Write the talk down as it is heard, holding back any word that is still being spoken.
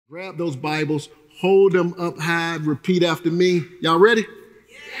Grab those Bibles, hold them up high, repeat after me. Y'all ready?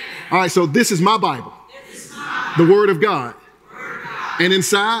 Yeah. All right, so this is my Bible, the Word of God. And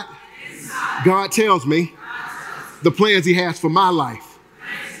inside, God tells me the plans He has for my life.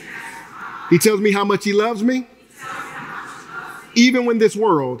 He tells me how much He loves me, even when this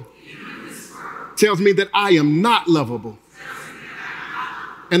world tells me that I am not lovable.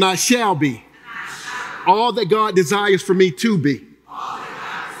 And I shall be all that God desires for me to be.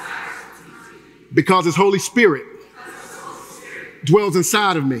 Because His Holy Spirit dwells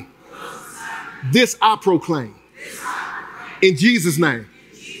inside of me. This I proclaim. In Jesus' name.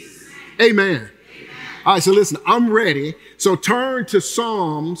 Amen. All right, so listen, I'm ready. So turn to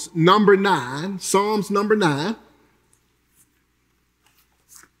Psalms number 9. Psalms number 9.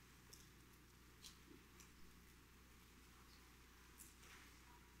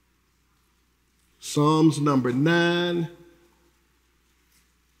 Psalms number 9.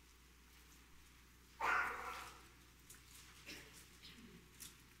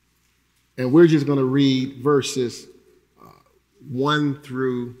 And we're just going to read verses 1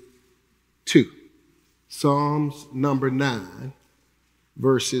 through 2. Psalms number 9,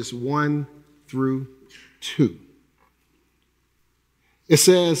 verses 1 through 2. It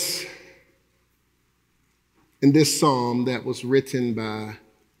says in this psalm that was written by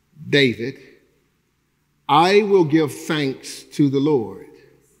David, I will give thanks to the Lord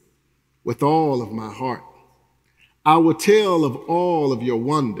with all of my heart. I will tell of all of your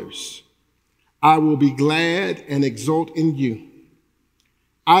wonders. I will be glad and exult in you.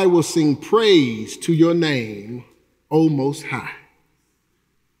 I will sing praise to your name, O Most High.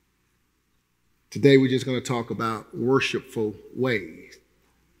 Today we're just going to talk about worshipful ways.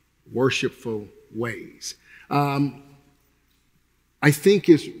 Worshipful ways. I think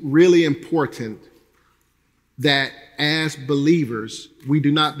it's really important that as believers, we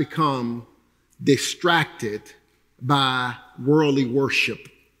do not become distracted by worldly worship,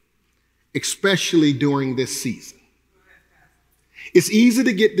 especially during this season. It's easy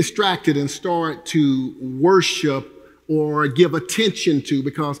to get distracted and start to worship or give attention to,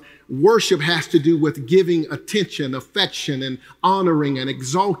 because worship has to do with giving attention, affection, and honoring and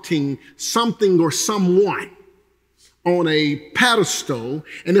exalting something or someone on a pedestal.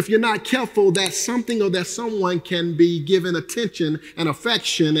 And if you're not careful, that something or that someone can be given attention and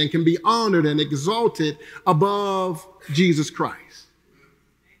affection and can be honored and exalted above Jesus Christ.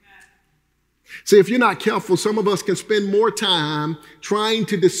 See, if you're not careful, some of us can spend more time trying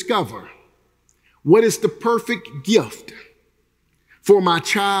to discover what is the perfect gift for my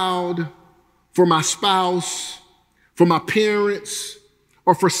child, for my spouse, for my parents,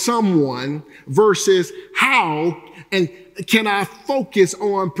 or for someone, versus how and can I focus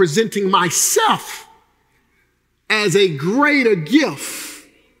on presenting myself as a greater gift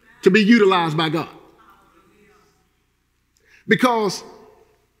to be utilized by God. Because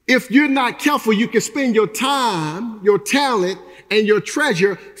if you're not careful, you can spend your time, your talent, and your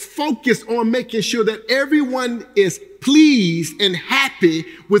treasure focused on making sure that everyone is pleased and happy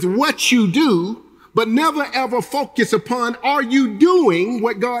with what you do, but never ever focus upon, are you doing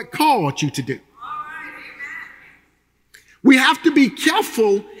what God called you to do? We have to be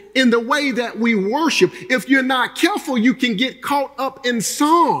careful in the way that we worship. If you're not careful, you can get caught up in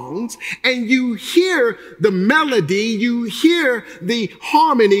songs and you hear the melody, you hear the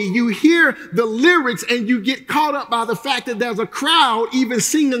harmony, you hear the lyrics, and you get caught up by the fact that there's a crowd even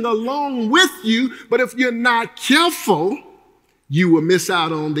singing along with you. But if you're not careful, you will miss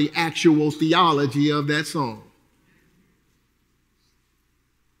out on the actual theology of that song.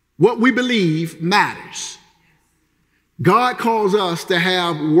 What we believe matters. God calls us to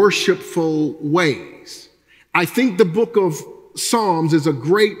have worshipful ways. I think the book of Psalms is a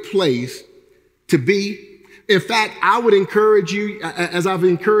great place to be. In fact, I would encourage you, as I've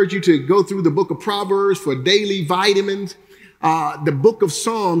encouraged you to go through the book of Proverbs for daily vitamins. The book of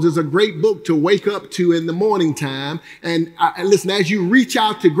Psalms is a great book to wake up to in the morning time. And listen, as you reach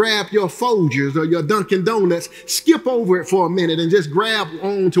out to grab your Folgers or your Dunkin' Donuts, skip over it for a minute and just grab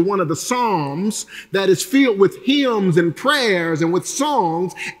on to one of the Psalms that is filled with hymns and prayers and with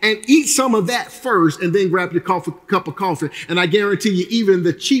songs, and eat some of that first, and then grab your cup of coffee. And I guarantee you, even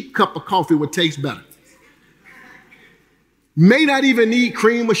the cheap cup of coffee would taste better. May not even need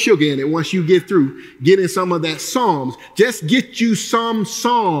cream or sugar in it once you get through getting some of that Psalms. Just get you some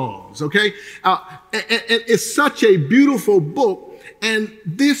songs, okay? And it's such a beautiful book. And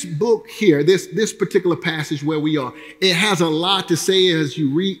this book here, this particular passage where we are, it has a lot to say as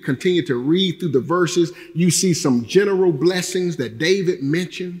you continue to read through the verses. You see some general blessings that David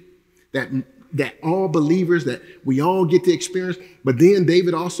mentioned that that all believers, that we all get to experience. But then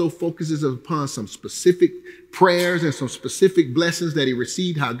David also focuses upon some specific prayers and some specific blessings that he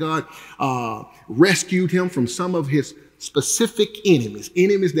received, how God rescued him from some of his specific enemies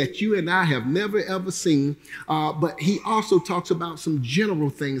that you and I have never, ever seen. But he also talks about some general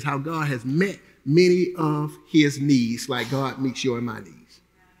things, how God has met many of his needs, like God meets your and my needs.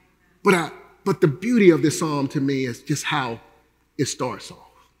 But the beauty of this psalm to me is just how it starts off.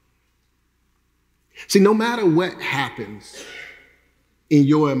 See, no matter what happens in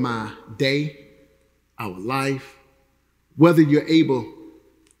your and my day, our life, whether you're able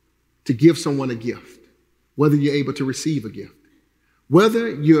to give someone a gift, whether you're able to receive a gift,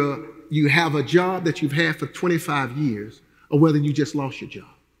 whether you have a job that you've had for 25 years, or whether you just lost your job,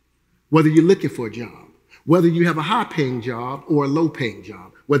 whether you're looking for a job, whether you have a high-paying job or a low-paying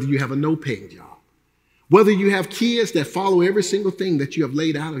job, whether you have a no-paying job, whether you have kids that follow every single thing that you have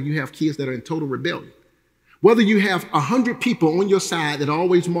laid out, or you have kids that are in total rebellion, whether you have 100 people on your side that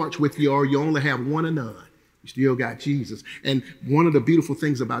always march with you, or you only have one or none, you still got Jesus. And one of the beautiful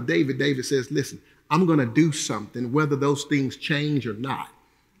things about David says, listen, I'm going to do something, whether those things change or not.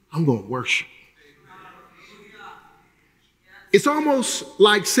 I'm going to worship. It's almost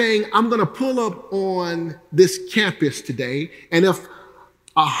like saying, I'm going to pull up on this campus today, and if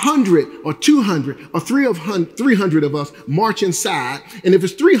 100 or 200 or 300 of us march inside, and if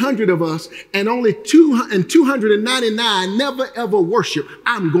it's 300 of us and only 299 never ever worship,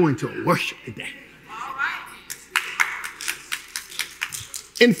 I'm going to worship today.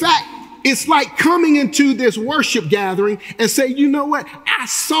 In fact, it's like coming into this worship gathering and say, you know what? I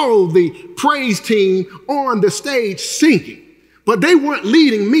saw the praise team on the stage singing. But they weren't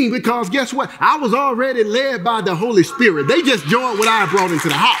leading me, because guess what? I was already led by the Holy Spirit. They just joined what I brought into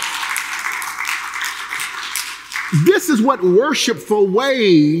the house. This is what worshipful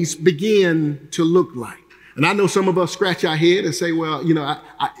ways begin to look like. And I know some of us scratch our head and say, well, you know,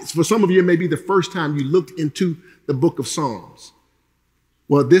 for some of you, it may be the first time you looked into the book of Psalms.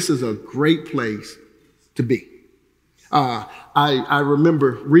 Well, this is a great place to be. I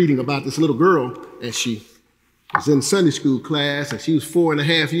remember reading about this little girl, and she was in Sunday school class, and she was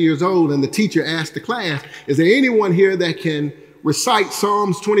 4.5 years old, and the teacher asked the class, is there anyone here that can recite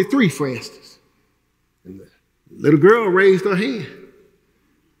Psalms 23, for instance? And the little girl raised her hand,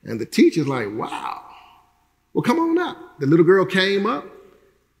 and the teacher's like, wow, well, come on up. The little girl came up,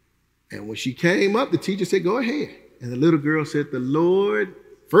 and when she came up, the teacher said, go ahead. And the little girl said, the Lord,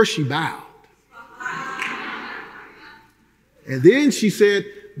 first she bowed. And then she said,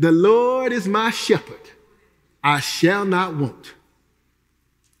 the Lord is my shepherd. I shall not want.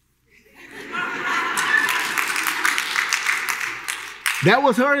 That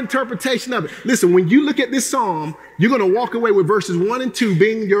was her interpretation of it. Listen, when you look at this psalm, you're going to walk away with verses 1 and 2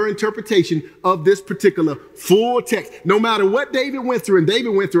 being your interpretation of this particular full text. No matter what David went through, and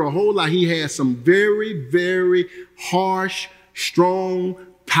David went through a whole lot, he had some very, very harsh, strong,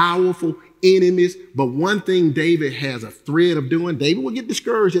 powerful enemies. But one thing David has a thread of doing, David will get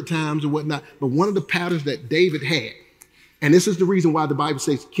discouraged at times or whatnot, but one of the patterns that David had, and this is the reason why the Bible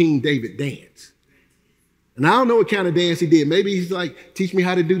says King David danced. And I don't know what kind of dance he did. Maybe he's like, teach me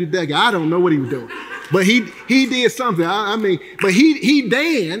how to do the Dougie. I don't know what he was doing. But he did something. But he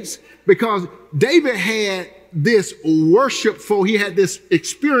danced because David had this worshipful, he had this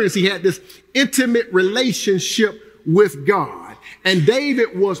experience, he had this intimate relationship with God. And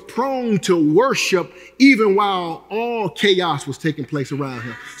David was prone to worship even while all chaos was taking place around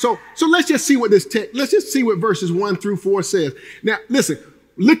him. So let's just see what let's just see what verses 1 through 4 says. Now, listen,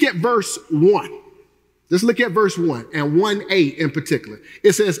 look at verse 1. Let's look at verse 1 and 1a in particular.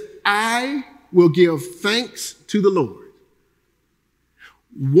 It says, I will give thanks to the Lord.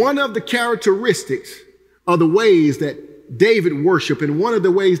 One of the characteristics of the ways that David worshiped, and one of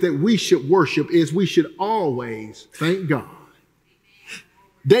the ways that we should worship, is we should always thank God.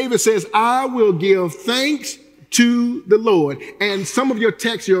 David says, I will give thanks to the Lord. And some of your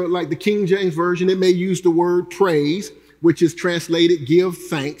texts, like the King James Version, it may use the word praise, which is translated give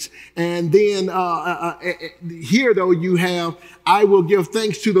thanks. And then here, though, you have, I will give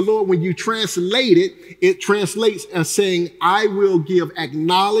thanks to the Lord. When you translate it, it translates as saying, I will give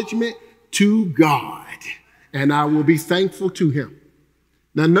acknowledgement to God, and I will be thankful to him.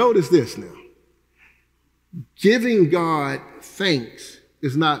 Now, notice this now. Giving God thanks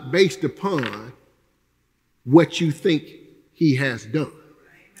is not based upon what you think he has done.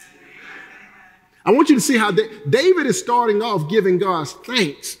 I want you to see how David is starting off giving God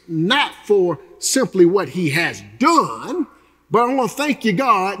thanks, not for simply what he has done, but I want to thank you,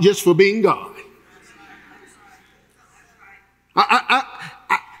 God, just for being God.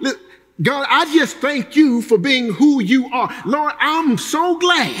 God, I just thank you for being who you are. Lord, I'm so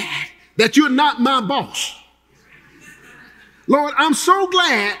glad that you're not my boss. Lord, I'm so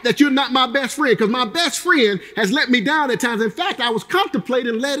glad that you're not my best friend, because my best friend has let me down at times. In fact, I was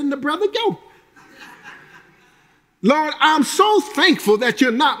contemplating letting the brother go. Lord, I'm so thankful that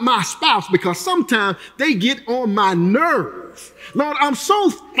you're not my spouse, because sometimes they get on my nerves. Lord, I'm so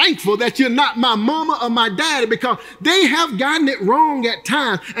thankful that you're not my mama or my daddy, because they have gotten it wrong at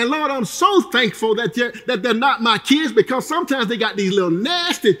times. And Lord, I'm so thankful that they're not my kids, because sometimes they got these little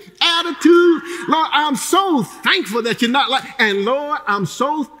nasty attitudes. Lord, I'm so thankful that you're not like, and Lord, I'm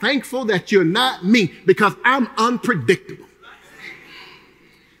so thankful that you're not me, because I'm unpredictable.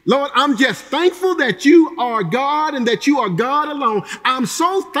 Lord, I'm just thankful that you are God and that you are God alone. I'm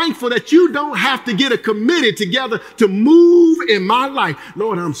so thankful that you don't have to get a committee together to move in my life.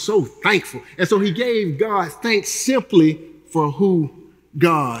 Lord, I'm so thankful. And so he gave God thanks simply for who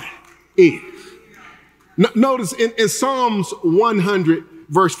God is. Notice in Psalms 100,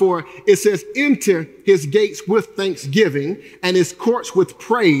 verse 4, it says, enter his gates with thanksgiving and his courts with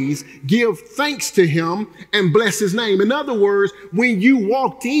praise. Give thanks to him and bless his name. In other words, when you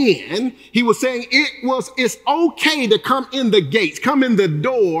walked in, he was saying it's okay to come in the gates, come in the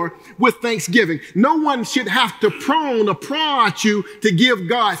door with thanksgiving. No one should have to prod you to give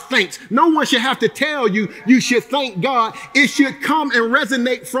God thanks. No one should have to tell you you should thank God. It should come and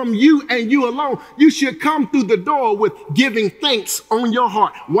resonate from you and you alone. You should come through the door with giving thanks on your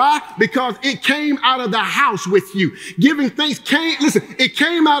heart. Why? Because it came out of the house with you. Giving thanks it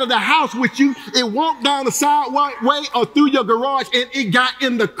came out of the house with you. It walked down the sideway or through your garage, and it got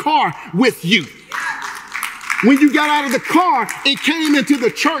in the car with you. When you got out of the car, it came into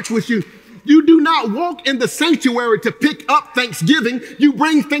the church with you. You do not walk in the sanctuary to pick up thanksgiving. You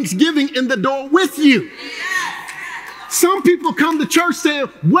bring thanksgiving in the door with you. Some people come to church saying,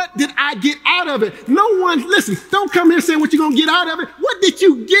 what did I get out of it? No one, listen, don't come here saying what you're going to get out of it. What did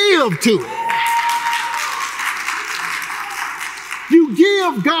you give to it? You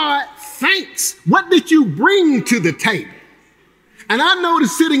give God thanks. What did you bring to the table? And I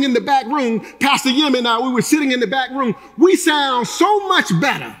noticed sitting in the back room, Pastor Yim and I, we were sitting in the back room. We sound so much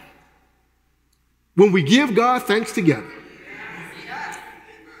better when we give God thanks together.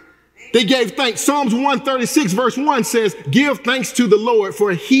 They gave thanks. Psalms 136 verse 1 says, give thanks to the Lord,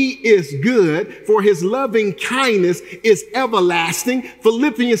 for he is good, for his loving kindness is everlasting.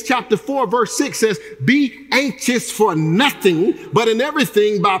 Philippians chapter 4 verse 6 says, be anxious for nothing, but in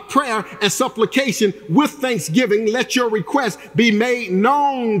everything by prayer and supplication with thanksgiving, let your requests be made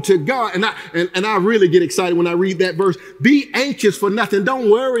known to God. And I really get excited when I read that verse. Be anxious for nothing. Don't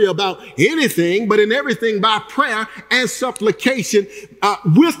worry about anything, but in everything by prayer and supplication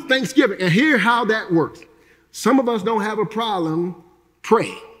with thanksgiving. And here's how that works. Some of us don't have a problem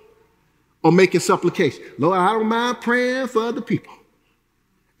praying or making supplication. Lord, I don't mind praying for other people.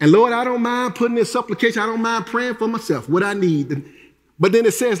 And Lord, I don't mind putting in supplication. I don't mind praying for myself, what I need. But then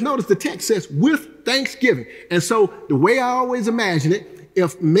it says, notice the text says, with thanksgiving. And so the way I always imagine it,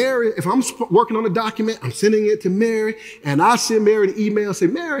 if I'm working on a document, I'm sending it to Mary, and I send Mary an email, say,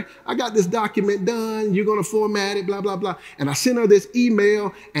 Mary, I got this document done. You're going to format it, blah, blah, blah. And I send her this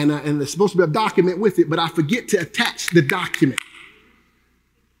email, and there's supposed to be a document with it, but I forget to attach the document.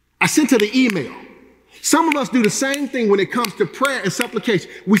 I sent her the email. Some of us do the same thing when it comes to prayer and supplication.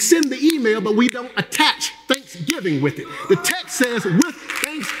 We send the email, but we don't attach thanksgiving with it. The text says, with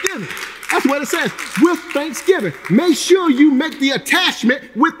thanksgiving. That's what it says, with thanksgiving. Make sure you make the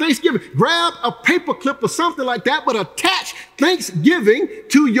attachment with thanksgiving. Grab a paper clip or something like that, but attach thanksgiving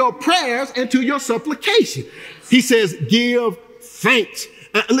to your prayers and to your supplication. He says, give thanks.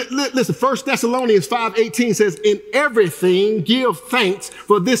 Listen, 1 Thessalonians 5:18 says, in everything give thanks,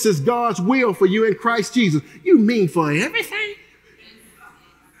 for this is God's will for you in Christ Jesus. You mean for everything?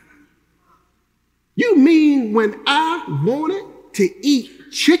 You mean when I wanted to eat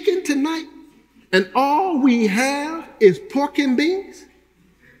chicken tonight and all we have is pork and beans?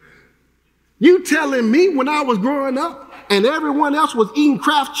 You telling me when I was growing up and everyone else was eating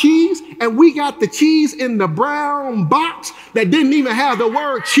Kraft cheese and we got the cheese in the brown box that didn't even have the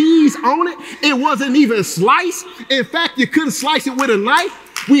word cheese on it? It wasn't even sliced. In fact, you couldn't slice it with a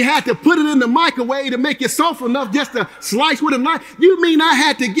knife. We had to put it in the microwave to make it soft enough just to slice with a knife. You mean I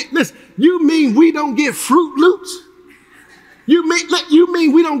had to get this? You mean we don't get Fruit Loops? You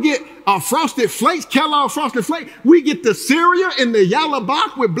mean we don't get Frosted Flakes, Kellogg Frosted Flakes? We get the cereal in the yellow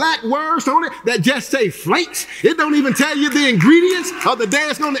box with black words on it that just say flakes. It don't even tell you the ingredients or the day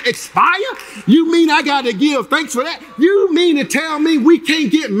it's going to expire. You mean I got to give thanks for that? You mean to tell me we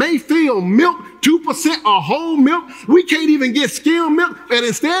can't get Mayfield milk 2% or whole milk. We can't even get skim milk. And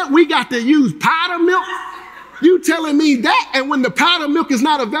instead, we got to use powder milk. You telling me that? And when the powder milk is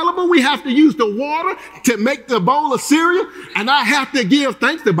not available, we have to use the water to make the bowl of cereal. And I have to give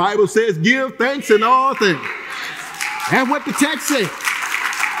thanks. The Bible says, give thanks in all things. That's what the text says.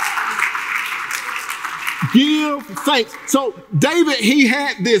 Give thanks. So David, he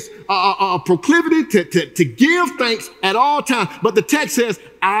had this proclivity to give thanks at all times. But the text says,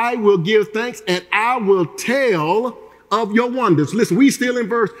 I will give thanks and I will tell of your wonders. Listen, we still in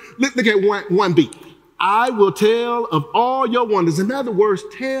verse. Look at 1b. I will tell of all your wonders. In other words,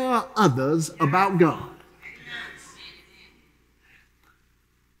 tell others about God.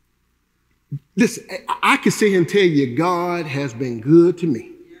 Listen, I can sit here and tell you God has been good to me.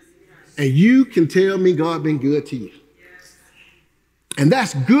 And you can tell me God been good to you. And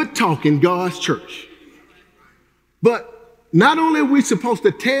that's good talk in God's church. But not only are we supposed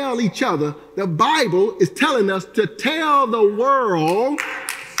to tell each other, the Bible is telling us to tell the world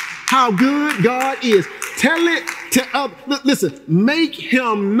how good God is. Tell it to others. Listen, make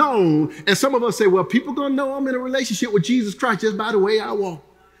him known. And some of us say, well, people going to know I'm in a relationship with Jesus Christ just by the way I walk.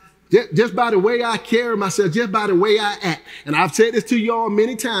 Just by the way I carry myself, just by the way I act. And I've said this to y'all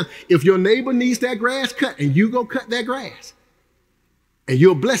many times. If your neighbor needs that grass cut and you go cut that grass and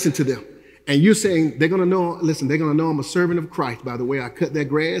you're a blessing to them and you're saying they're going to know, listen, they're going to know I'm a servant of Christ by the way I cut that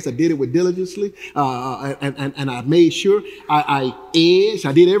grass. I did it with diligently and I made sure I edged.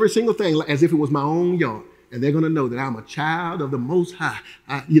 I did every single thing as if it was my own yard. And they're going to know that I'm a child of the Most High.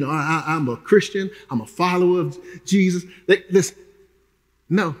 I'm a Christian. I'm a follower of Jesus. Listen,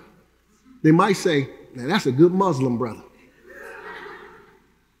 no. They might say, now that's a good Muslim brother.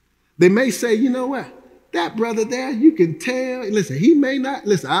 They may say, you know what? That brother there, you can tell. Listen, he may not.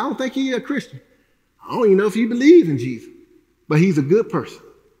 Listen, I don't think he's a Christian. I don't even know if he believes in Jesus. But he's a good person.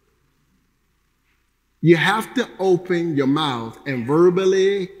 You have to open your mouth and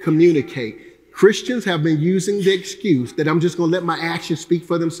verbally communicate. Christians have been using the excuse that I'm just going to let my actions speak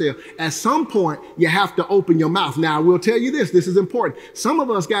for themselves. At some point, you have to open your mouth. Now, I will tell you this. This is important. Some of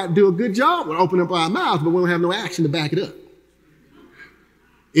us got to do a good job with opening up our mouths, but we don't have no action to back it up.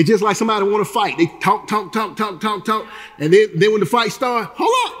 It's just like somebody want to fight. They talk. And then when the fight starts,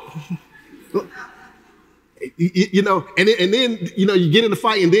 hold up. And then you get in the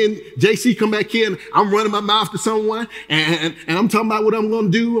fight and then JC come back in. I'm running my mouth to someone and I'm talking about what I'm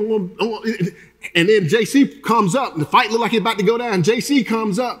going to do. And then JC comes up and the fight look like it's about to go down. JC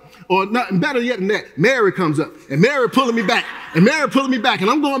comes up, or nothing better yet than that, Mary comes up and Mary pulling me back and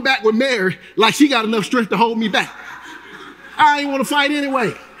I'm going back with Mary like she got enough strength to hold me back. I ain't want to fight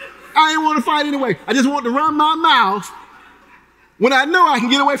anyway. I just want to run my mouth when I know I can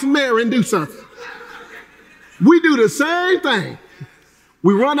get away from Mary and do something. We do the same thing.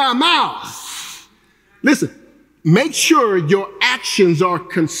 We run our mouths. Listen, make sure your actions are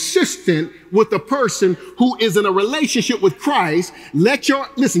consistent with the person who is in a relationship with Christ. Your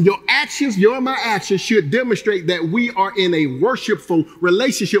actions, my actions should demonstrate that we are in a worshipful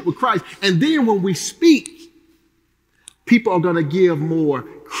relationship with Christ. And then when we speak, people are going to give more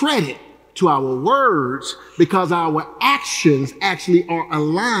credit to our words because our actions actually are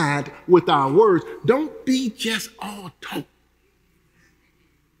aligned with our words. Don't be just all talk.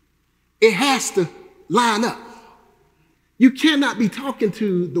 It has to line up. You cannot be talking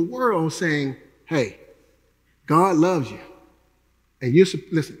to the world saying, hey, God loves you. And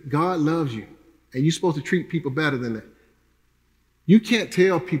God loves you. And you're supposed to treat people better than that. You can't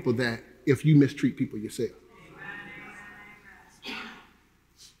tell people that if you mistreat people yourself.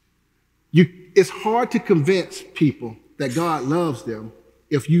 It's hard to convince people that God loves them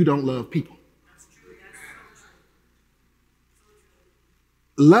if you don't love people.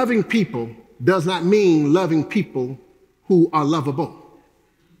 Loving people does not mean loving people who are lovable.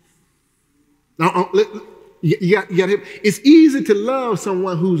 Now, it's easy to love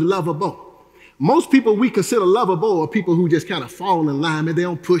someone who's lovable. Most people we consider lovable are people who just kind of fall in line. They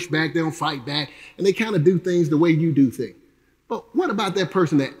don't push back, they don't fight back, and they kind of do things the way you do things. But what about that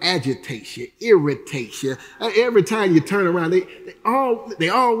person that agitates you, irritates you? Every time you turn around, they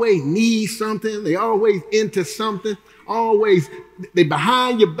always need something. They always into something. They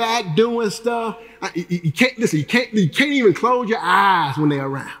behind your back doing stuff. You can't even close your eyes when they're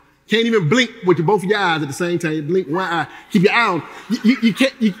around. Can't even blink with both of your eyes at the same time. You blink one eye, keep your eye on. You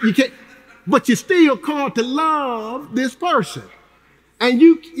can't. But you're still called to love this person, and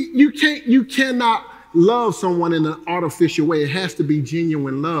you cannot love someone in an artificial way. It has to be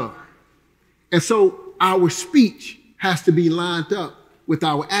genuine love. And so our speech has to be lined up with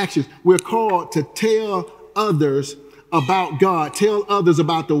our actions. We're called to tell others about God. Tell others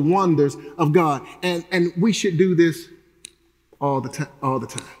about the wonders of God. And we should do this all the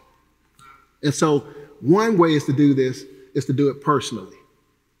time. And so one way is to do this is to do it personally.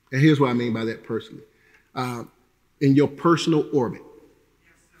 And here's what I mean by that personally. In your personal orbit,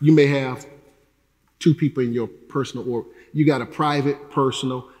 you may have two people in your personal orbit. You got a private,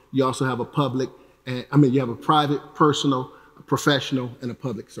 personal. You also have a public. You have a private, personal, a professional, and a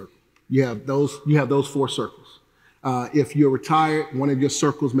public circle. You have those 4 circles. If you're retired, one of your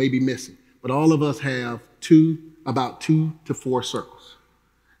circles may be missing. But all of us have about 2 to 4 circles.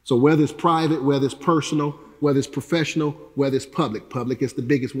 So whether it's private, whether it's personal, whether it's professional, whether it's public. Public is the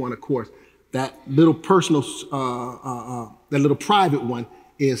biggest one, of course. That little personal, that little private one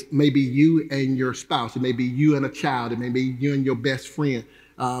is maybe you and your spouse. It may be you and a child. It may be you and your best friend.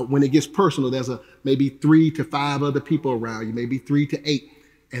 When it gets personal, there's maybe 3 to 5 other people around you, maybe 3 to 8.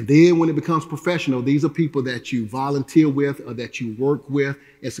 And then when it becomes professional, these are people that you volunteer with or that you work with.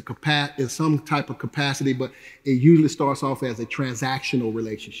 It's in some type of capacity, but it usually starts off as a transactional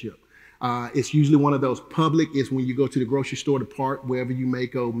relationship. It's usually one of those. Public is when you go to the grocery store, to park, wherever you may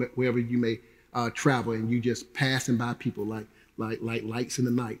go, wherever you may travel, and you just passing by people like lights in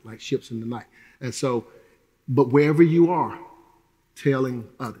the night, like ships in the night. And so, but wherever you are, telling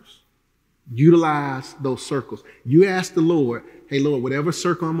others. Utilize those circles. You ask the Lord, hey, Lord, whatever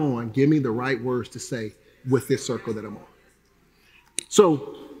circle I'm on, give me the right words to say with this circle that I'm on.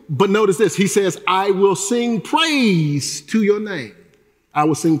 So, but notice this. He says, I will sing praise to your name. I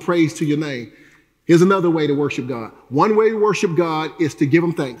will sing praise to your name. Here's another way to worship God. One way to worship God is to give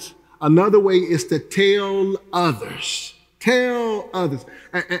him thanks. Another way is to tell others. Tell others.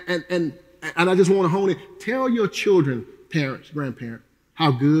 And I just want to hone in. Tell your children, parents, grandparents,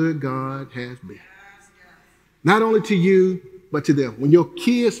 how good God has been. Not only to you, but to them. When your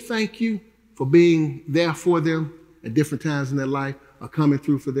kids thank you for being there for them at different times in their life or coming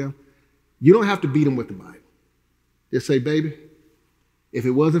through for them, you don't have to beat them with the Bible. Just say, baby, if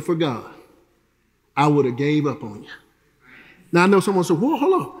it wasn't for God, I would have gave up on you. Now, I know someone said, whoa,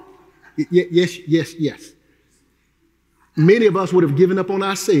 hold on. Yes. Many of us would have given up on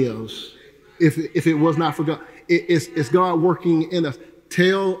ourselves if it was not for God. It's God working in us.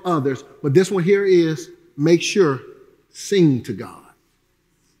 Tell others. But this one here is make sure, sing to God.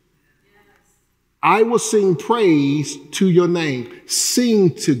 I will sing praise to your name.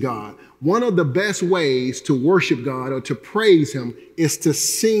 Sing to God. One of the best ways to worship God or to praise him is to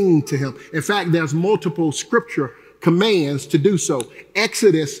sing to him. In fact, there's multiple scripture commands to do so.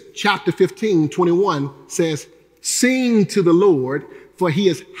 Exodus chapter 15:21 says, sing to the Lord, for he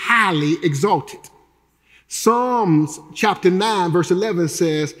is highly exalted. Psalms chapter 9 verse 11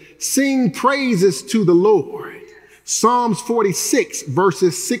 says, sing praises to the Lord. Psalms 46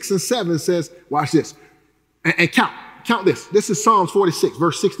 verses 6 and 7 says, watch this, and count this. This is Psalms 46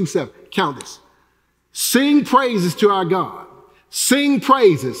 verse 6 through 7. Count this. Sing praises to our God. Sing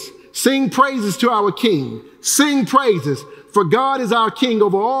praises. Sing praises to our King. Sing praises, for God is our King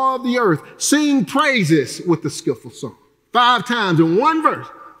over all the earth. Sing praises with the skillful song. 5 times in one verse.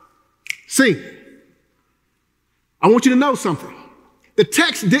 Sing. I want you to know something. The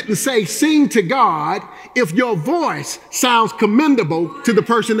text didn't say sing to God if your voice sounds commendable to the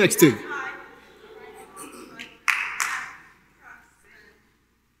person next to you.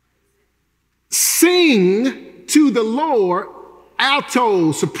 Sing to the Lord,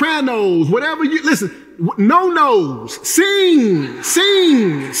 altos, sopranos, whatever you, listen, no nos, sing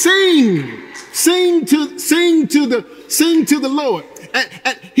to the Lord.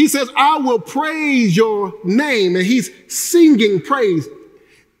 And he says, I will praise your name. And he's singing praise.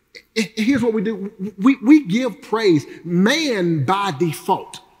 Here's what we do. We give praise. Man by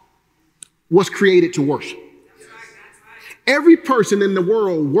default was created to worship. Every person in the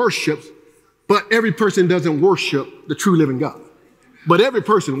world worships, but every person doesn't worship the true living God. But every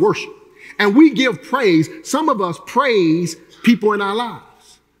person worships. And we give praise. Some of us praise people in our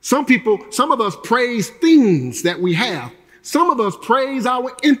lives. Some of us praise things that we have. Some of us praise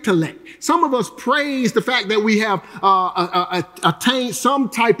our intellect. Some of us praise the fact that we have attained some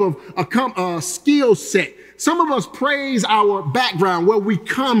type of skill set. Some of us praise our background, where we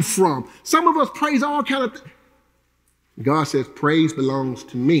come from. Some of us praise all kind of things. God says praise belongs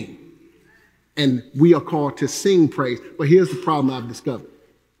to me. And we are called to sing praise. But here's the problem I've discovered.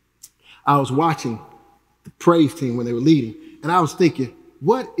 I was watching the praise team when they were leading, and I was thinking,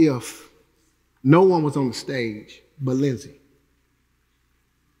 what if no one was on the stage but Lindsay?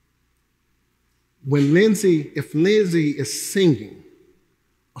 If Lindsay is singing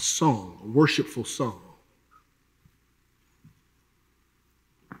a song, a worshipful song,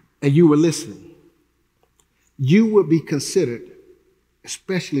 and you were listening, you would be considered,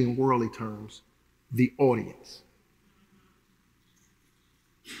 especially in worldly terms, the audience.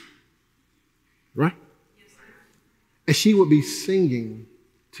 Right? And she would be singing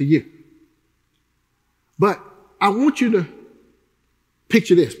to you. But I want you to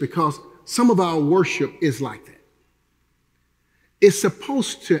picture this, because some of our worship is like that. It's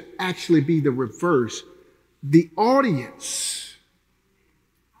supposed to actually be the reverse. The audience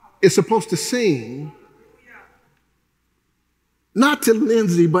is supposed to sing, not to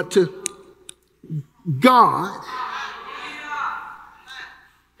Lindsay, but to God.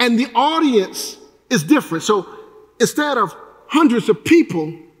 And the audience is different. So instead of hundreds of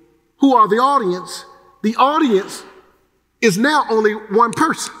people who are the audience is now only one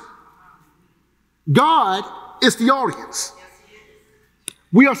person. God is the audience.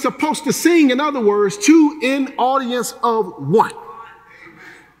 We are supposed to sing, in other words, to an audience of one.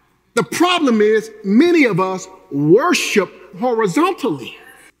 The problem is many of us worship horizontally.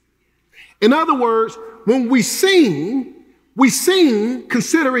 In other words, when we sing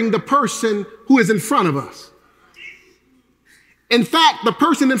considering the person who is in front of us. In fact, the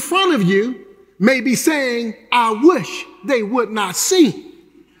person in front of you may be saying, I wish they would not sing.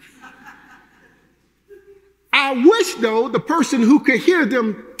 I wish, though, the person who could hear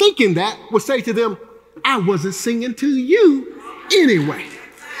them thinking that would say to them, I wasn't singing to you anyway.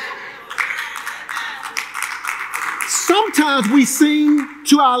 Sometimes we sing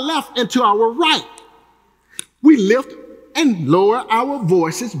to our left and to our right. We lift and lower our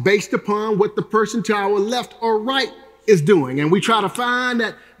voices based upon what the person to our left or right is doing. And we try to find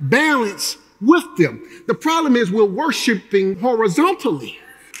that balance with them. The problem is we're worshiping horizontally,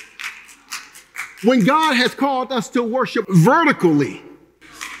 when God has called us to worship vertically.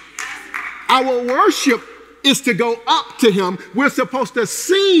 Our worship is to go up to him. We're supposed to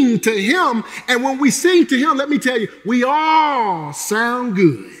sing to him. And when we sing to him, let me tell you, we all sound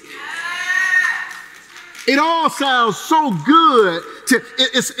good. It all sounds so good.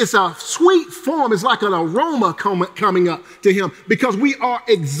 It's a sweet form. It's like an aroma coming up to him, because we are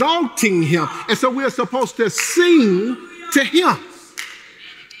exalting him. And so we're supposed to sing to him.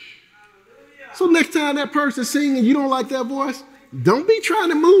 So next time that person's singing and you don't like that voice, don't be trying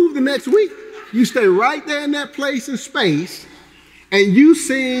to move the next week. You stay right there in that place and space and you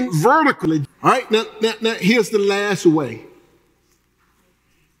sing vertically. All right, now here's the last way.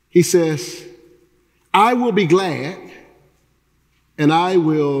 He says, I will be glad and I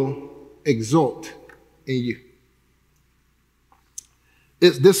will exult in you.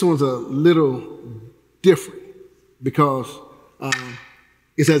 This one's a little different, because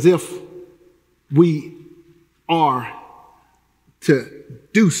it's as if we are to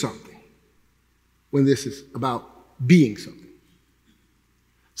do something when this is about being something.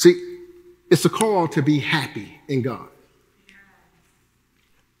 See, it's a call to be happy in God.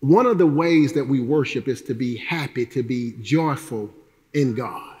 One of the ways that we worship is to be happy, to be joyful in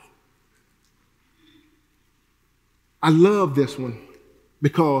God. I love this one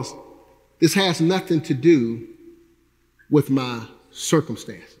because this has nothing to do with my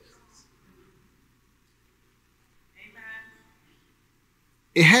circumstances.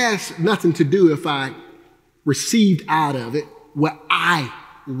 It has nothing to do if I received out of it what I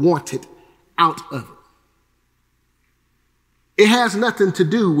wanted out of it. It has nothing to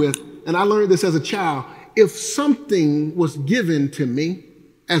do with, and I learned this as a child, if something was given to me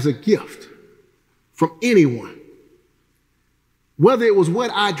as a gift from anyone, whether it was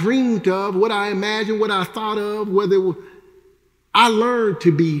what I dreamed of, what I imagined, what I thought of, whether it was, I learned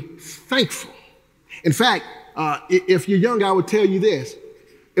to be thankful. In fact, if you're young, I would tell you this.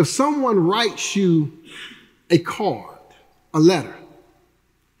 If someone writes you a card, a letter,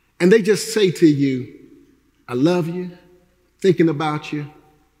 and they just say to you, I love you, thinking about you,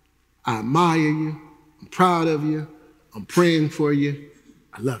 I admire you, I'm proud of you, I'm praying for you,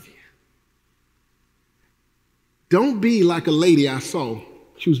 I love you. Don't be like a lady I saw.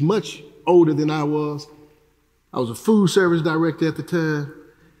 She was much older than I was. I was a food service director at the time,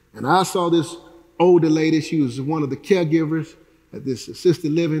 and I saw this older lady. She was one of the caregivers at this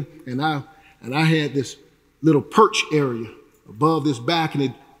assisted living, and I had this little perch area above this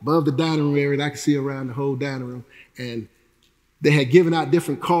balcony, above the dining room area that I could see around the whole dining room, and they had given out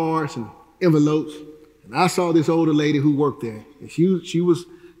different cards and envelopes, and I saw this older lady who worked there, and she was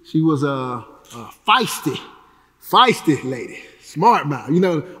a feisty lady, smart mouth,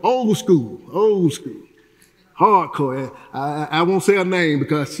 old school, hardcore. I won't say her name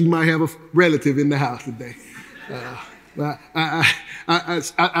because she might have a relative in the house today.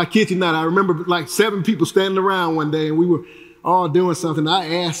 I kid you not, I remember like 7 people standing around one day and we were all doing something.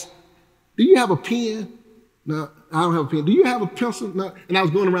 I asked, do you have a pen? No, I don't have a pen. Do you have a pencil? No. And I was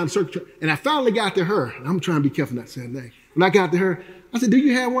going around the circle, and I finally got to her. And I'm trying to be careful not to say her name. When I got to her, I said, do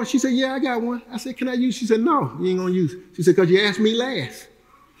you have one? She said, yeah, I got one. I said, can I use? She said, no, you ain't gonna use it. She said, because you asked me last.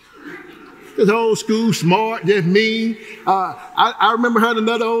 Just old school, smart, just mean. I remember her and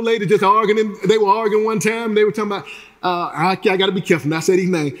another old lady just arguing. They were arguing one time. They were talking about, I got to be careful not to say these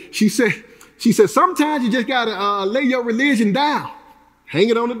names. She said, sometimes you just got to lay your religion down. Hang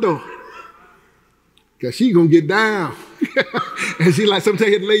it on the door. Because she going to get down. And she like, sometimes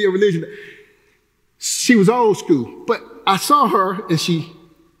you have to lay your religion down. She was old school. But I saw her, and she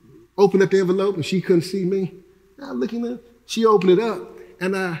opened up the envelope, and she couldn't see me. I was looking at her. She opened it up,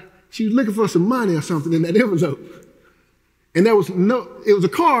 and she was looking for some money or something in that envelope. And it was a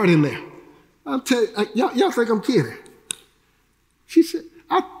card in there. I'll tell you, y'all think I'm kidding. She said,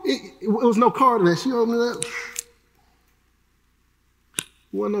 it was no card in there. She opened it up.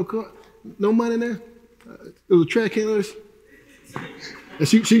 Wasn't no card, no money in there. It was a track can. And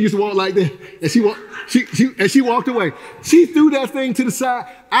she used to walk like that. And she walked away. She threw that thing to the side.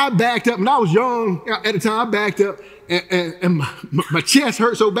 I backed up, and I was young at the time. I backed up, and my chest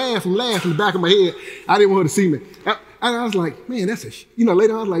hurt so bad from laughing in the back of my head. I didn't want her to see me. I was like, man,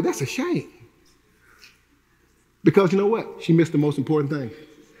 later on I was like, that's a shame. Because you know what? She missed the most important thing.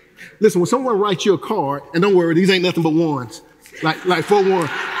 Listen, when someone writes you a card, and don't worry, these ain't nothing but ones. Like 4 ones.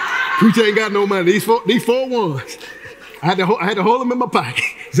 Preacher ain't got no money. These four ones. I had to hold them in my pocket.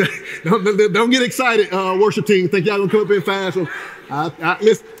 Don't get excited, worship team. Think y'all gonna come up in fast. So,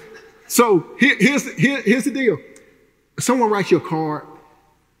 listen. So here's the deal. If someone writes you a card,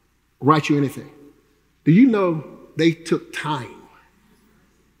 write you anything, do you know they took time?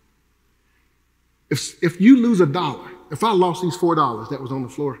 If you lose $1, if I lost these $4 that was on the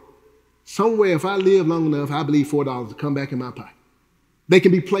floor, somewhere, if I live long enough, I believe $4 will come back in my pocket. They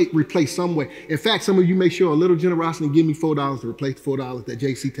can be replaced some way. In fact, some of you make sure a little generosity and give me $4 to replace the $4 that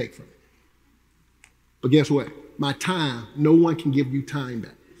JC take from me. But guess what? My time, no one can give you time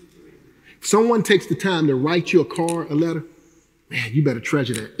back. If someone takes the time to write you a card, a letter, man, you better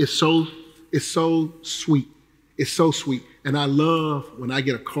treasure that. It's so sweet. It's so sweet. And I love when I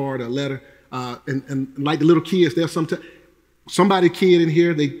get a card or a letter. And like the little kids, there's somebody kid in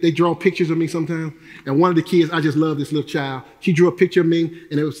here, they draw pictures of me sometimes. And one of the kids, I just love this little child. She drew a picture of me,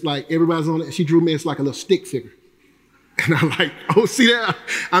 and it was like everybody's on it. She drew me as like a little stick figure. And I'm like, oh, see that?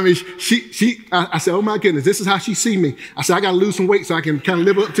 I mean, I said, oh my goodness, this is how she see me. I said, I got to lose some weight so I can kind of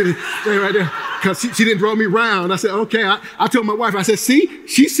live up to the thing right there. Because she didn't draw me round. I said, okay. I told my wife, I said, see,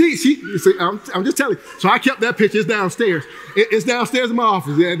 I'm just telling you. So I kept that picture. It's downstairs. It's downstairs in my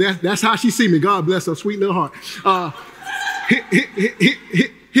office. Yeah, that's how she see me. God bless her sweet little heart.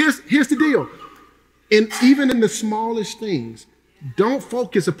 Here's the deal. And even in the smallest things, don't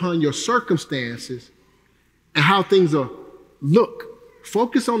focus upon your circumstances and how things look.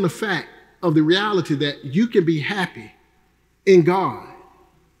 Focus on the fact of the reality that you can be happy in God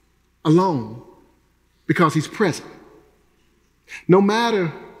alone because he's present. No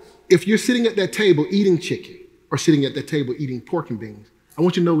matter if you're sitting at that table eating chicken or sitting at that table eating pork and beans, I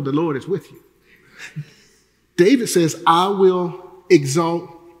want you to know the Lord is with you. David says, I will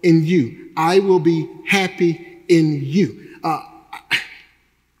exalt in you. I will be happy in you.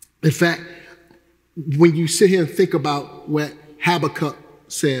 In fact, when you sit here and think about what Habakkuk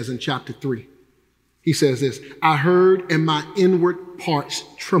says in chapter 3, he says this, I heard and my inward parts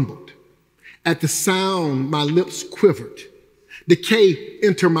trembled. At the sound, my lips quivered. Decay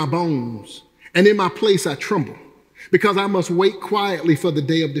entered my bones, and in my place I tremble, because I must wait quietly for the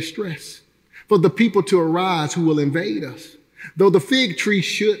day of distress, for the people to arise who will invade us. Though the fig tree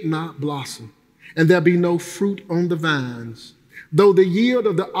should not blossom, and there be no fruit on the vines, though the yield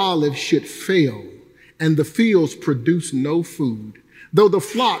of the olive should fail, and the fields produce no food, though the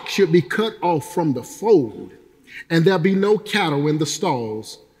flock should be cut off from the fold, and there be no cattle in the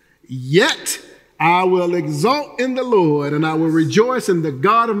stalls, yet I will exalt in the Lord, and I will rejoice in the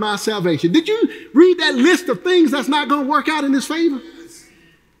God of my salvation. Did you read that list of things that's not going to work out in his favor?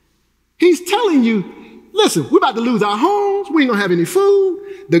 He's telling you, listen, we're about to lose our homes. We ain't going to have any food.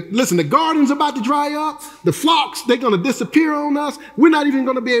 The garden's about to dry up. The flocks, they're going to disappear on us. We're not even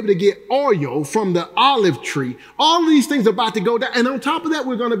going to be able to get oil from the olive tree. All of these things are about to go down. And on top of that,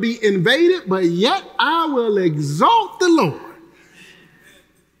 we're going to be invaded. But yet I will exalt the Lord.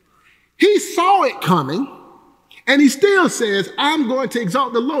 He saw it coming, and he still says, I'm going to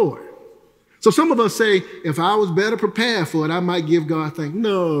exalt the Lord. So some of us say, if I was better prepared for it, I might give God thanks.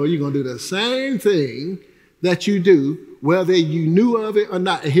 No, you're going to do the same thing that you do, whether you knew of it or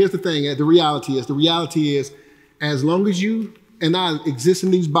not. And here's the thing, the reality is, as long as you and I exist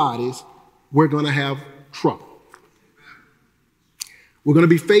in these bodies, we're going to have trouble. We're going to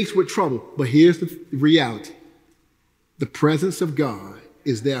be faced with trouble, but here's the reality. The presence of God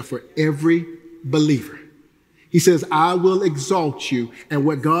is there for every believer. He says, I will exalt you. And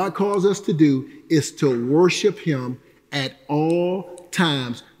what God calls us to do is to worship him at all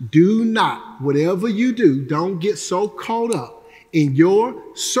times. Do not, whatever you do, don't get so caught up in your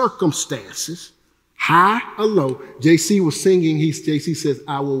circumstances, high or low. JC was singing, JC says,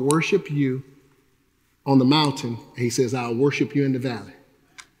 I will worship you on the mountain. He says, I'll worship you in the valley.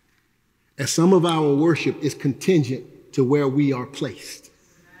 And some of our worship is contingent to where we are placed.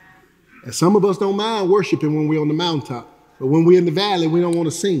 And some of us don't mind worshiping when we're on the mountaintop, but when we're in the valley, we don't want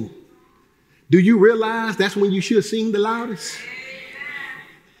to sing. Do you realize that's when you should sing the loudest?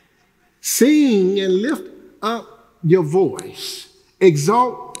 Sing and lift up your voice.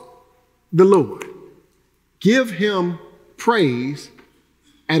 Exalt the Lord. Give him praise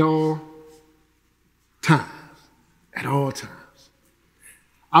at all times. At all times.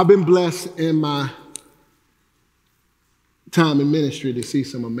 I've been blessed in my time in ministry to see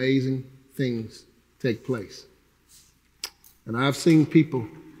some amazing things take place. And I've seen people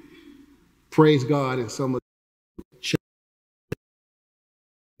praise God in some of the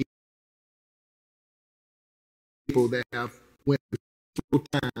people that have went through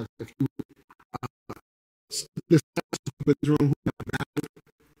times. If you this room who have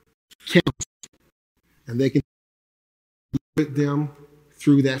cancer, and they can put them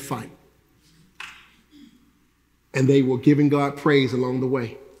through that fight. And they were giving God praise along the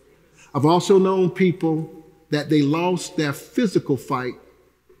way. I've also known people that they lost their physical fight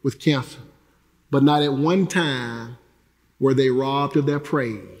with cancer, but not at one time were they robbed of their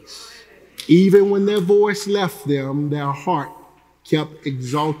praise. Even when their voice left them, their heart kept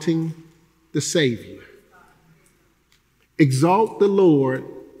exalting the Savior. Exalt the Lord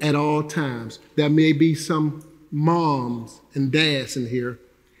at all times. There may be some moms and dads in here,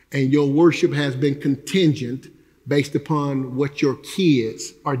 and your worship has been contingent based upon what your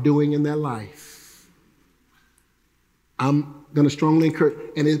kids are doing in their life. I'm going to strongly encourage,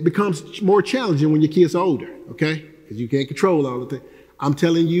 and it becomes more challenging when your kids are older, okay? Because you can't control all the things. I'm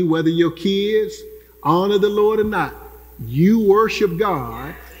telling you, whether your kids honor the Lord or not, you worship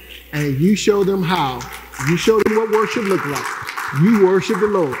God, and you show them how. You show them what worship looks like. You worship the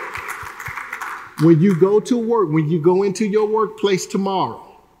Lord. When you go to work, when you go into your workplace tomorrow,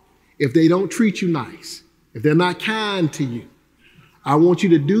 if they don't treat you nice, if they're not kind to you, I want you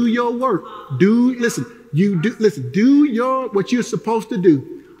to do your work. Do what you're supposed to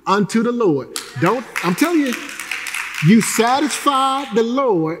do unto the Lord. I'm telling you, you satisfy the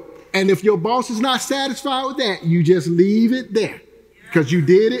Lord, and if your boss is not satisfied with that, you just leave it there. Because you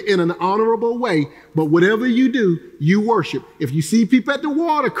did it in an honorable way. But whatever you do, you worship. If you see people at the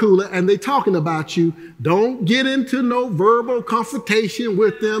water cooler and they talking about you, don't get into no verbal confrontation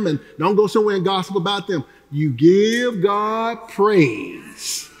with them and don't go somewhere and gossip about them. You give God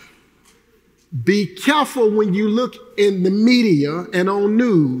praise. Be careful when you look in the media and on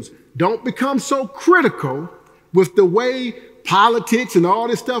news. Don't become so critical with the way politics and all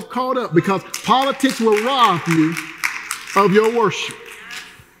this stuff caught up, because politics will rob you of your worship.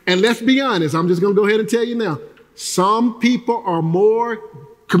 And let's be honest, I'm just going to go ahead and tell you now, some people are more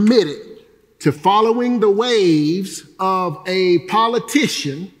committed to following the waves of a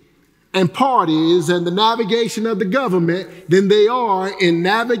politician and parties and the navigation of the government than they are in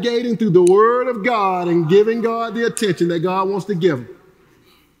navigating through the Word of God and giving God the attention that God wants to give them.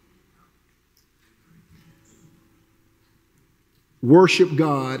 Worship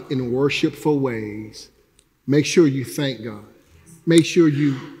God in worshipful ways. Make sure you thank God. Make sure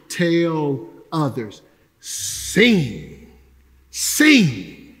you tell others. Sing,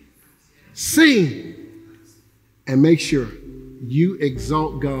 sing, sing. And make sure you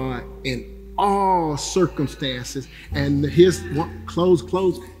exalt God in all circumstances. And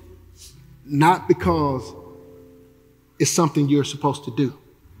close, not because it's something you're supposed to do.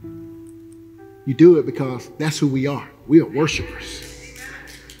 You do it because that's who we are. We are worshipers.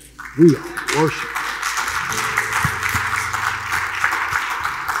 We are worshipers.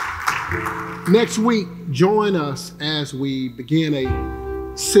 Next week, join us as we begin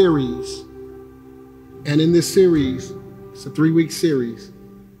a series. And in this series, it's a 3-week series,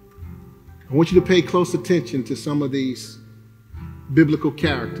 I want you to pay close attention to some of these biblical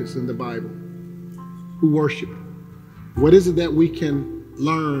characters in the Bible who worship. What is it that we can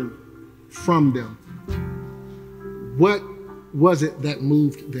learn from them? What was it that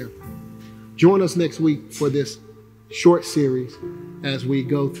moved them? Join us next week for this short series as we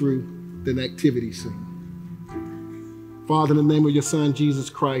go through the nativity scene. Father, in the name of your Son, Jesus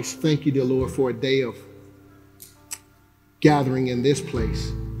Christ, thank you, dear Lord, for a day of gathering in this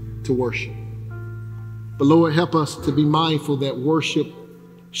place to worship. But Lord, help us to be mindful that worship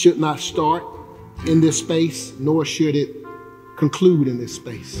should not start in this space, nor should it conclude in this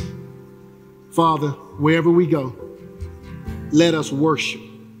space. Father, wherever we go, let us worship.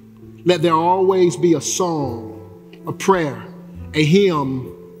 Let there always be a song, a prayer, a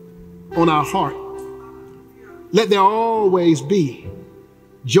hymn on our heart. Let there always be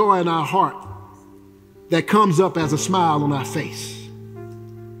joy in our heart that comes up as a smile on our face.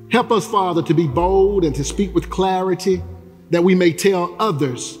 Help us, Father, to be bold and to speak with clarity, that we may tell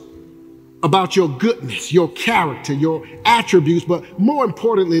others about your goodness, your character, your attributes, but more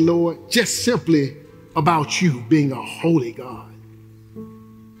importantly, Lord, just simply about you being a holy God.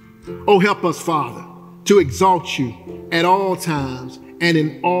 Oh, help us, Father, to exalt you at all times and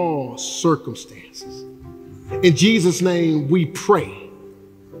in all circumstances. In Jesus' name we pray.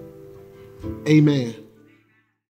 Amen.